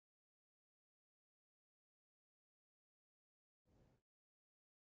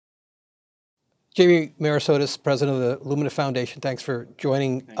Jamie Merisotis, president of the Lumina Foundation, thanks for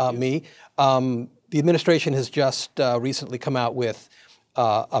joining me. The administration has just recently come out with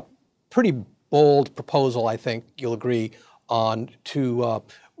a pretty bold proposal, I think you'll agree, to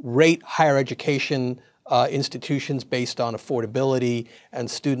rate higher education institutions based on affordability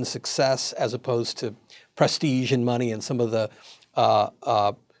and student success as opposed to prestige and money and some of the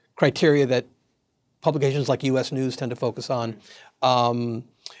criteria that publications like U.S. News tend to focus on. I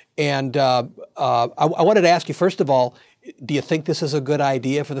wanted to ask you, first of all, do you think this is a good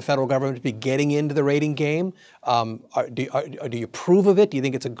idea for the federal government to be getting into the rating game? Do you approve of it? Do you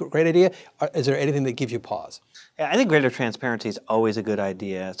think it's a great idea? Is there anything that gives you pause? Yeah, I think greater transparency is always a good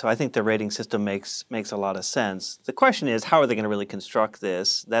idea. So I think the rating system makes a lot of sense. The question is, how are they going to really construct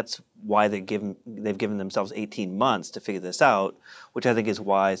this? That's why they've given themselves 18 months to figure this out, which I think is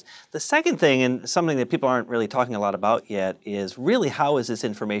wise. The second thing, and something that people aren't really talking a lot about yet, is really how is this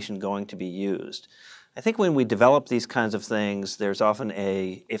information going to be used? I think when we develop these kinds of things, there's often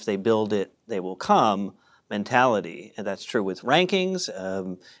a, if they build it, they will come mentality. And that's true with rankings,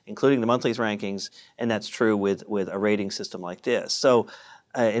 including the monthly's rankings, and that's true with a rating system like this. So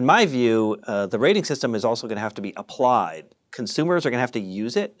in my view, the rating system is also going to have to be applied. Consumers are going to have to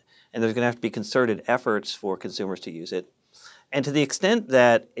use it, and there's going to have to be concerted efforts for consumers to use it. And to the extent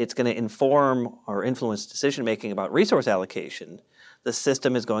that it's going to inform or influence decision-making about resource allocation, the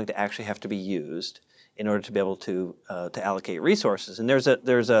system is going to actually have to be used in order to be able to allocate resources. And there's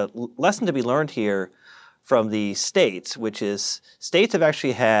a lesson to be learned here from the states, which is states have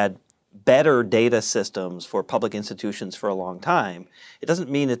actually had better data systems for public institutions for a long time. It doesn't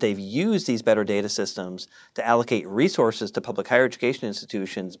mean that they've used these better data systems to allocate resources to public higher education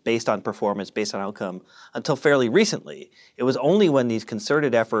institutions based on performance, based on outcome, until fairly recently. It was only when these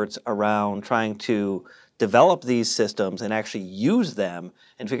concerted efforts around trying to develop these systems and actually use them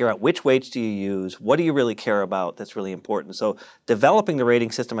and figure out which weights do you use, what do you really care about, that's really important. So developing the rating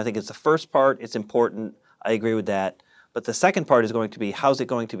system, I think, is the first part. It's important. I agree with that. But the second part is going to be, how's it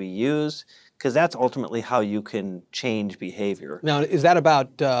going to be used? Because that's ultimately how you can change behavior. Now, is that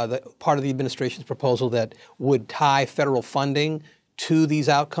about the part of the administration's proposal that would tie federal funding to these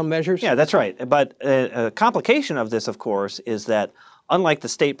outcome measures? Yeah, that's right. But a complication of this, of course, is that unlike the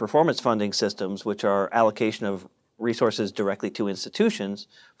state performance funding systems, which are allocation of resources directly to institutions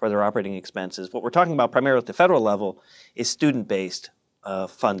for their operating expenses, what we're talking about primarily at the federal level is student-based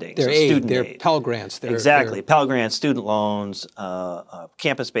funding. Their aid, their Pell Grants. Exactly, Pell Grants, student loans,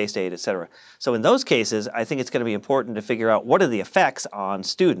 campus-based aid, et cetera. So in those cases, I think it's going to be important to figure out what are the effects on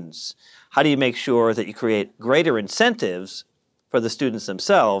students. How do you make sure that you create greater incentives for the students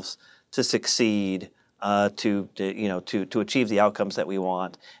themselves to succeed, to achieve the outcomes that we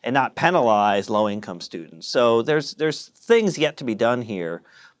want, and not penalize low-income students. So there's things yet to be done here,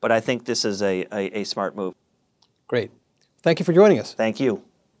 but I think this is a smart move. Great. Thank you for joining us. Thank you.